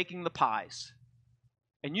started baking the pies.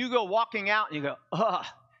 And you go walking out and you go, ugh,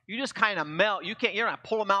 you just kind of melt. You're not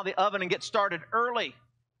pull them out of the oven and get started early.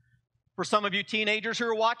 For some of you teenagers who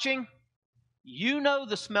are watching, you know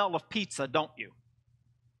the smell of pizza, don't you?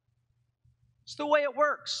 It's the way it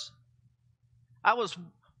works. I was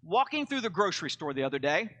walking through the grocery store the other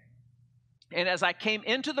day, and as I came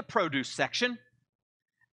into the produce section,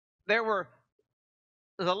 there was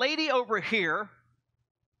a lady over here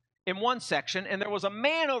in one section, and there was a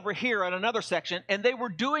man over here in another section, and they were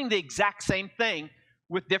doing the exact same thing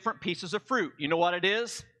with different pieces of fruit. You know what it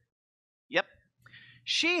is? Yep.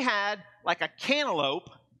 She had like a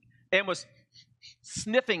cantaloupe and was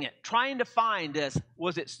sniffing it, trying to find did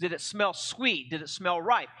it smell sweet? Did it smell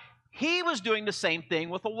ripe? He was doing the same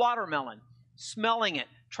thing with a watermelon, smelling it,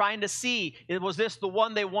 trying to see, was this the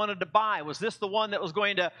one they wanted to buy? Was this the one that was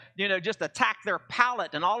going to, just attack their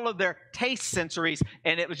palate and all of their taste sensories?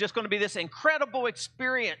 And it was just going to be this incredible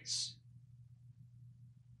experience.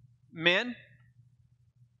 Men,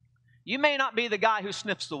 you may not be the guy who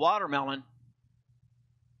sniffs the watermelon,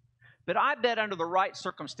 but I bet under the right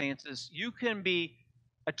circumstances, you can be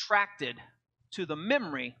attracted to the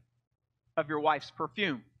memory of your wife's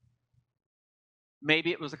perfume.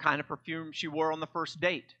 Maybe it was the kind of perfume she wore on the first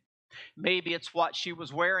date. Maybe it's what she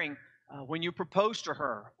was wearing when you proposed to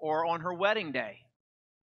her or on her wedding day.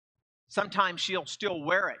 Sometimes she'll still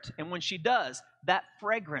wear it, and when she does, that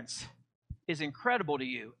fragrance is incredible to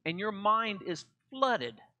you, and your mind is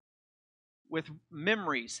flooded with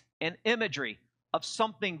memories and imagery of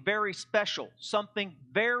something very special, something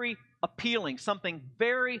very appealing, something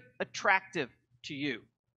very attractive to you.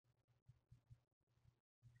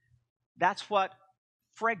 That's what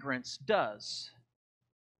fragrance does.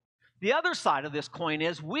 The other side of this coin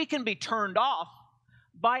is we can be turned off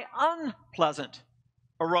by unpleasant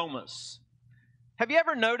aromas. Have you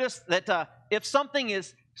ever noticed that if something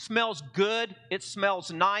smells good, it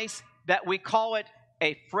smells nice, that we call it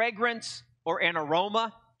a fragrance or an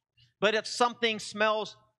aroma? But if something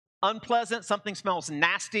smells unpleasant, something smells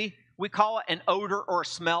nasty, we call it an odor or a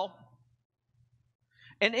smell.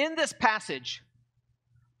 And in this passage,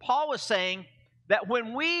 Paul is saying that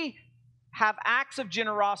when we have acts of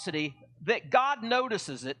generosity, that God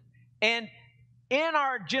notices it, and in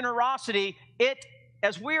our generosity,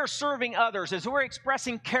 as we are serving others, as we're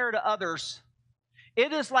expressing care to others,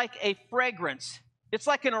 it is like a fragrance. It's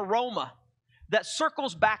like an aroma that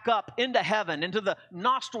circles back up into heaven, into the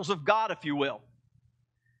nostrils of God, if you will.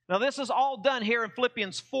 Now, this is all done here in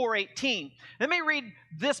Philippians 4:18. Let me read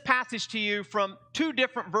this passage to you from two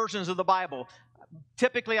different versions of the Bible.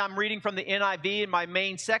 Typically, I'm reading from the NIV in my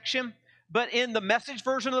main section, but in the Message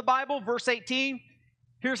version of the Bible, verse 18,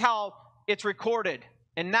 here's how it's recorded.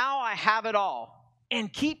 And now I have it all,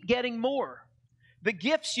 and keep getting more. The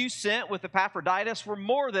gifts you sent with Epaphroditus were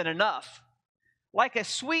more than enough. Like a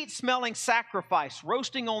sweet-smelling sacrifice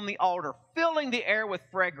roasting on the altar, filling the air with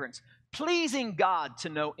fragrance, pleasing God to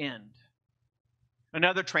no end.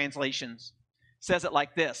 Another translation says it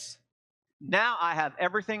like this: now I have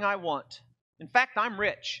everything I want. In fact, I'm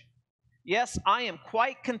rich. Yes, I am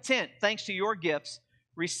quite content thanks to your gifts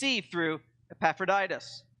received through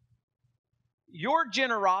Epaphroditus. Your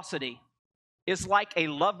generosity is like a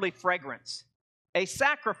lovely fragrance, a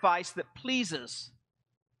sacrifice that pleases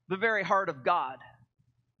the very heart of God.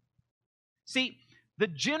 See, the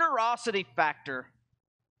generosity factor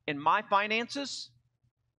in my finances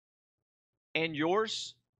and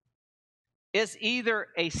yours is either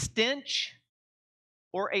a stench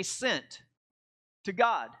or a scent to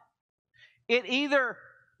God. It either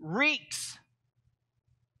reeks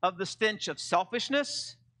of the stench of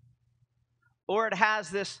selfishness, or it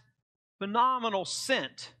has this phenomenal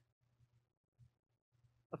scent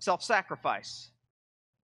of self-sacrifice.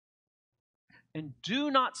 And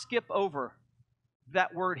do not skip over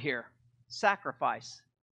that word here, sacrifice.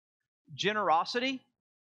 Generosity,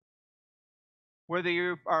 whether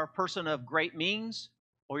you are a person of great means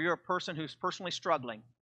or you're a person who's personally struggling,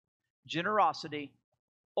 generosity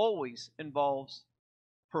always involves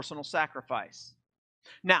personal sacrifice.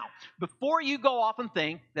 Now, before you go off and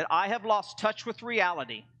think that I have lost touch with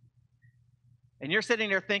reality, and you're sitting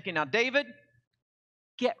there thinking, now, David,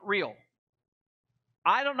 get real.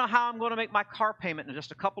 I don't know how I'm going to make my car payment in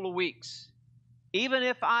just a couple of weeks. Even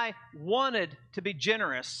if I wanted to be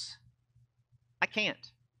generous, I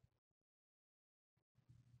can't.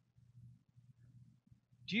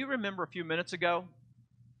 Do you remember a few minutes ago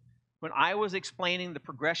when I was explaining the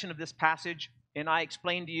progression of this passage and I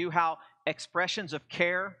explained to you how expressions of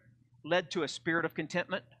care led to a spirit of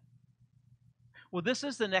contentment? Well, this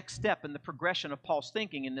is the next step in the progression of Paul's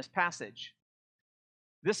thinking in this passage.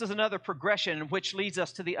 This is another progression which leads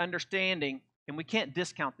us to the understanding, and we can't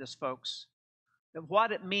discount this, folks, of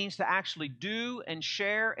what it means to actually do and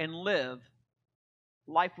share and live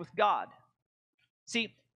life with God.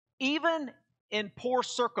 See, even in poor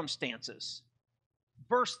circumstances,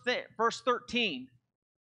 verse 13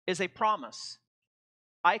 is a promise.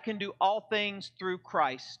 I can do all things through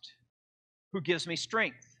Christ who gives me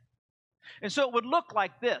strength. And so it would look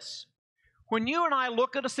like this. When you and I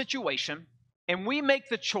look at a situation and we make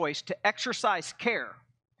the choice to exercise care,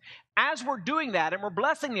 as we're doing that and we're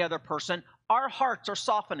blessing the other person, our hearts are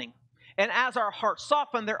softening. And as our hearts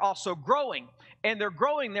soften, they're also growing. And they're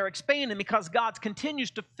growing, they're expanding because God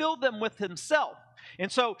continues to fill them with Himself.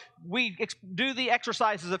 And so we do the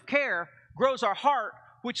exercises of care, grows our heart,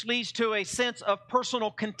 which leads to a sense of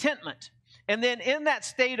personal contentment. And then in that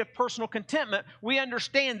state of personal contentment, we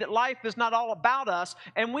understand that life is not all about us,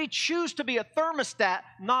 and we choose to be a thermostat,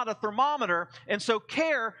 not a thermometer. And so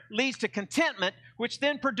care leads to contentment, which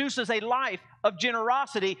then produces a life of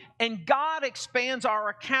generosity, and God expands our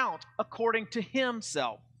account according to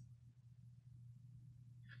Himself.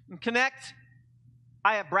 And Connect,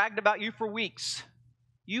 I have bragged about you for weeks.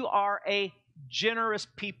 You are a generous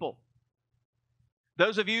people.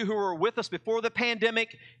 Those of you who were with us before the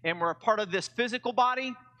pandemic and were a part of this physical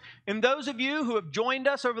body, and those of you who have joined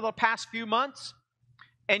us over the past few months,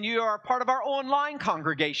 and you are a part of our online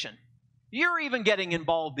congregation, you're even getting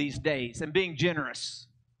involved these days and being generous.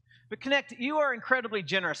 But Connect, you are incredibly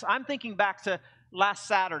generous. I'm thinking back to last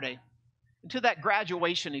Saturday, to that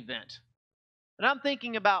graduation event. And I'm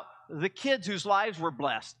thinking about the kids whose lives were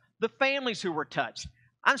blessed, the families who were touched.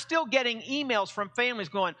 I'm still getting emails from families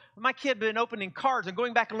going, my kid been opening cards and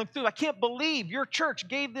going back and looking through. I can't believe your church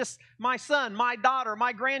gave this, my son, my daughter,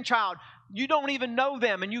 my grandchild. You don't even know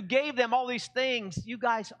them, and you gave them all these things. You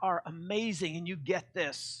guys are amazing, and you get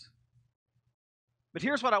this. But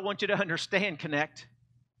here's what I want you to understand, Connect.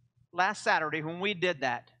 Last Saturday, when we did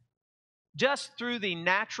that, just through the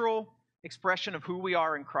natural expression of who we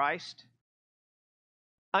are in Christ,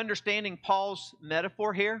 understanding Paul's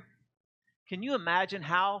metaphor here, can you imagine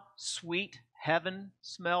how sweet heaven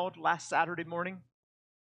smelled last Saturday morning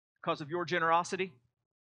because of your generosity?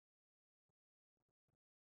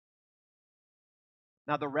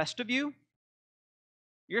 Now, the rest of you,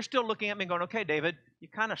 you're still looking at me going, okay, David, you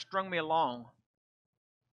kind of strung me along.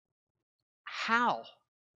 How?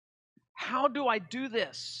 How do I do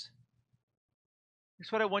this?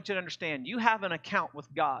 Here's what I want you to understand. You have an account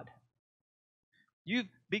with God. You've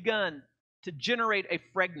begun to generate a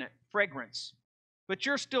fragrance, but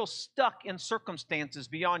you're still stuck in circumstances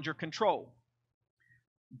beyond your control.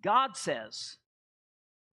 God says,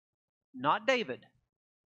 not David,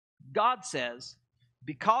 God says,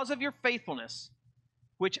 because of your faithfulness,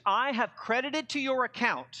 which I have credited to your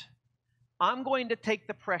account, I'm going to take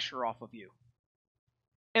the pressure off of you.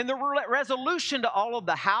 And the resolution to all of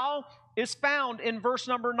the how is found in verse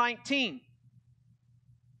number 19.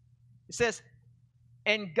 It says,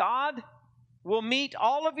 and God will meet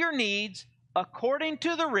all of your needs according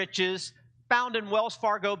to the riches found in Wells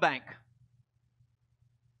Fargo Bank.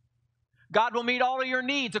 God will meet all of your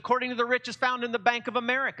needs according to the riches found in the Bank of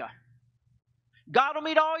America. God will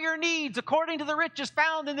meet all your needs according to the riches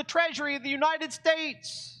found in the Treasury of the United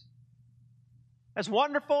States. As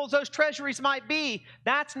wonderful as those treasuries might be,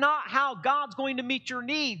 that's not how God's going to meet your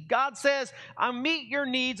need. God says, I'll meet your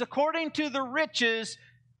needs according to the riches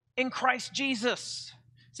in Christ Jesus.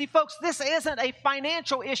 See, folks, this isn't a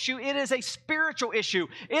financial issue. It is a spiritual issue.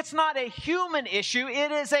 It's not a human issue.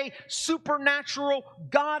 It is a supernatural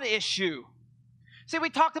God issue. See, we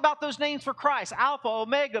talked about those names for Christ. Alpha,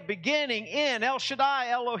 Omega, beginning, end, El Shaddai,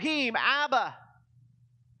 Elohim, Abba,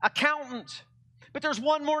 accountant. But there's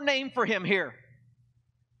one more name for Him here.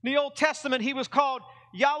 In the Old Testament, He was called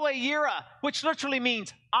Yahweh Yireh, which literally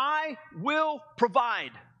means, I will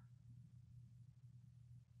provide.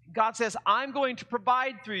 God says, I'm going to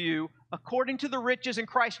provide through you according to the riches in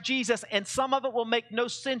Christ Jesus, and some of it will make no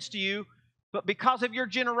sense to you, but because of your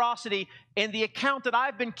generosity and the account that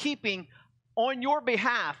I've been keeping on your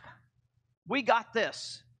behalf, we got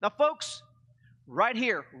this. Now, folks, right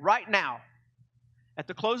here, right now, at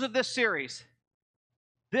the close of this series,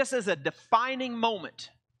 this is a defining moment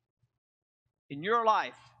in your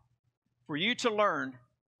life for you to learn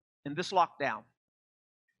in this lockdown.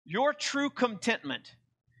 Your true contentment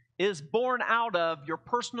is born out of your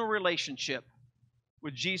personal relationship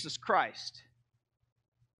with Jesus Christ.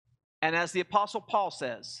 And as the Apostle Paul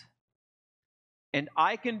says, and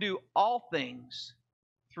I can do all things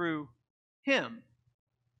through Him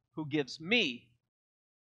who gives me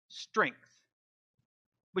strength.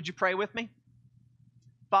 Would you pray with me?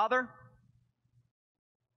 Father,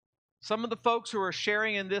 some of the folks who are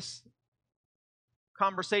sharing in this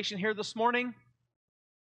conversation here this morning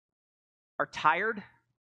are tired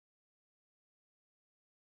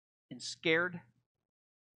and scared,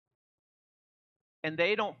 and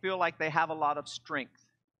they don't feel like they have a lot of strength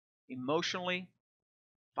emotionally,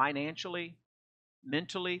 financially,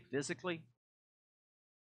 mentally, physically.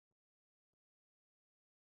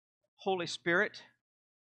 Holy Spirit,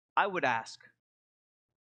 I would ask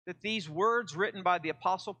that these words written by the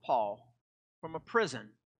Apostle Paul from a prison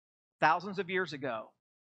thousands of years ago,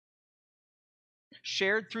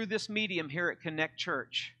 shared through this medium here at Connect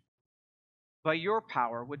Church, by your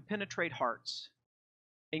power would penetrate hearts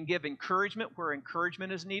and give encouragement where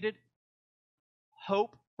encouragement is needed,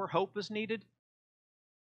 hope where hope is needed,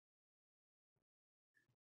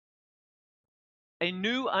 a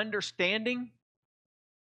new understanding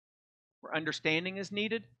where understanding is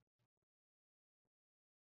needed,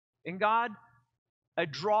 and God, a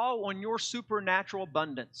draw on your supernatural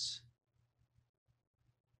abundance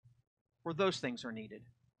where those things are needed.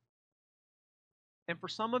 And for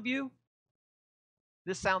some of you,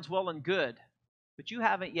 this sounds well and good, but you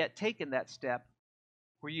haven't yet taken that step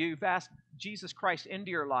where you've asked Jesus Christ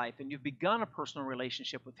into your life and you've begun a personal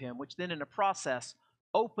relationship with Him, which then in a process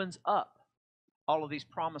opens up all of these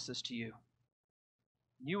promises to you.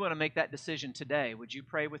 You want to make that decision today. Would you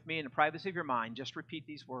pray with me in the privacy of your mind? Just repeat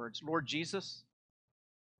these words. Lord Jesus,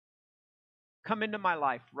 come into my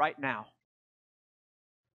life right now.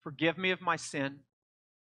 Forgive me of my sin.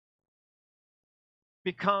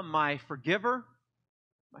 Become my forgiver,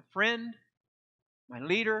 my friend, my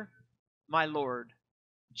leader, my Lord.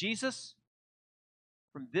 Jesus,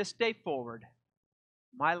 from this day forward,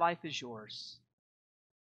 my life is yours.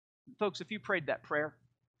 And folks, if you prayed that prayer,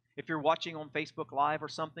 if you're watching on Facebook Live or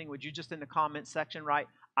something, would you just in the comment section write,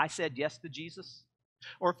 I said yes to Jesus?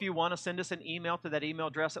 Or if you want to send us an email to that email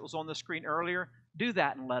address that was on the screen earlier, do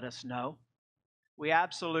that and let us know. We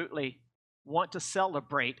absolutely want to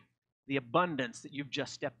celebrate the abundance that you've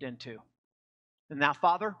just stepped into. And now,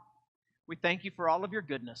 Father, we thank you for all of your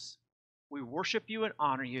goodness. We worship you and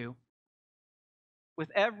honor you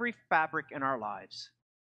with every fabric in our lives.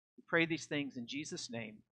 We pray these things in Jesus'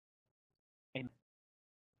 name. Amen.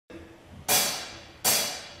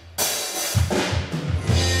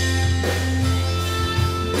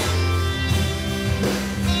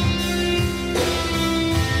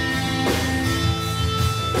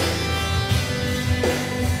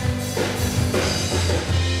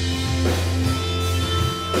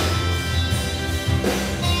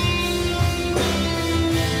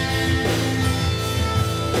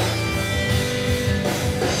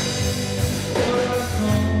 Lord, I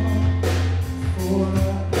come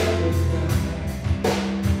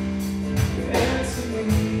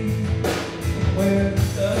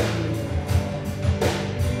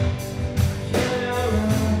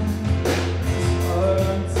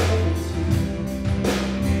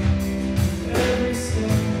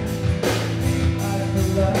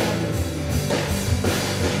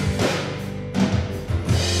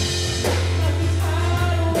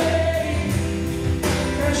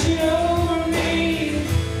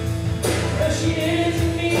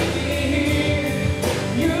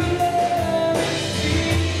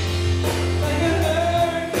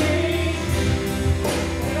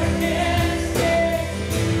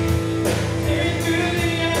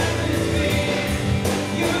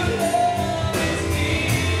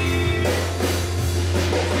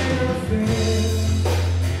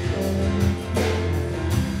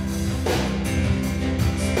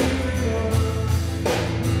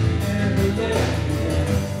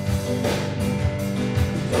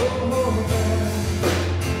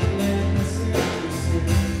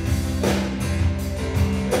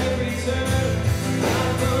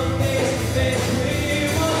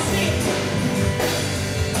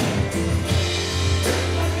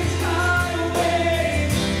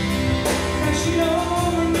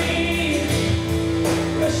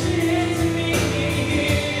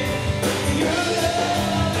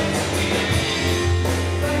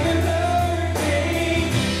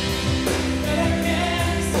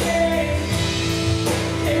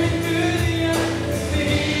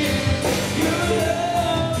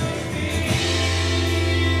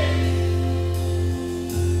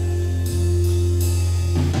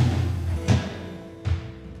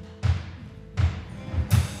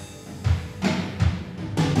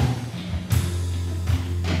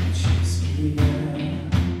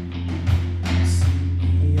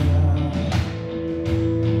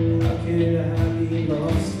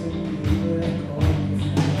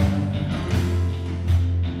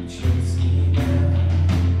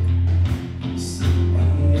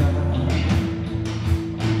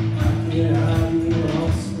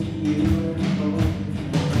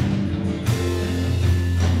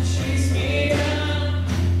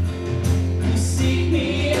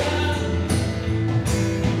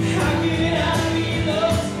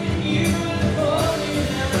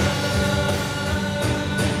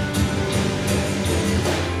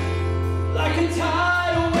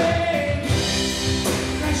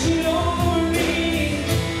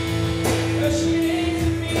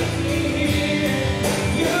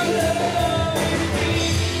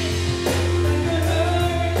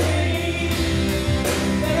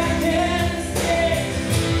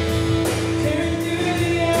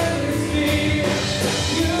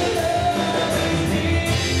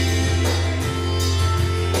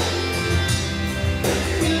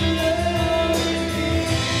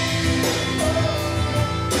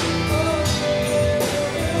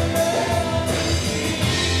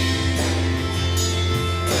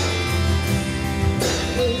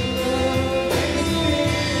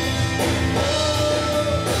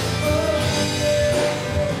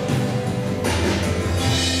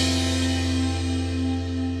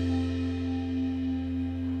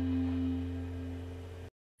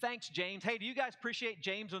thanks, James. Hey, do you guys appreciate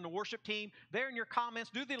James and the worship team? There in your comments,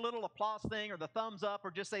 do the little applause thing or the thumbs up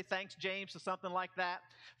or just say thanks, James, or something like that.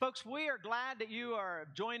 Folks, we are glad that you are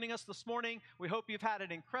joining us this morning. We hope you've had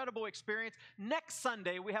an incredible experience. Next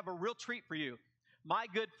Sunday, we have a real treat for you. My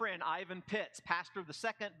good friend, Ivan Pitts, pastor of the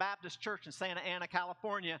Second Baptist Church in Santa Ana,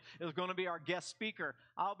 California, is going to be our guest speaker.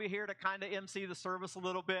 I'll be here to kind of MC the service a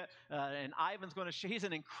little bit, and Ivan's going to he's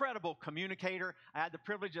an incredible communicator. I had the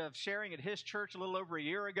privilege of sharing at his church a little over a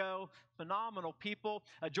year ago. Phenomenal people.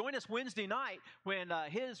 Join us Wednesday night when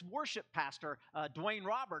his worship pastor, Dwayne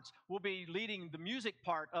Roberts, will be leading the music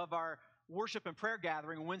part of our worship and prayer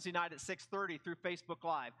gathering Wednesday night at 6:30 through Facebook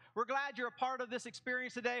Live. We're glad you're a part of this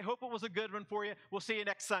experience today. Hope it was a good one for you. We'll see you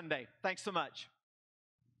next Sunday. Thanks so much.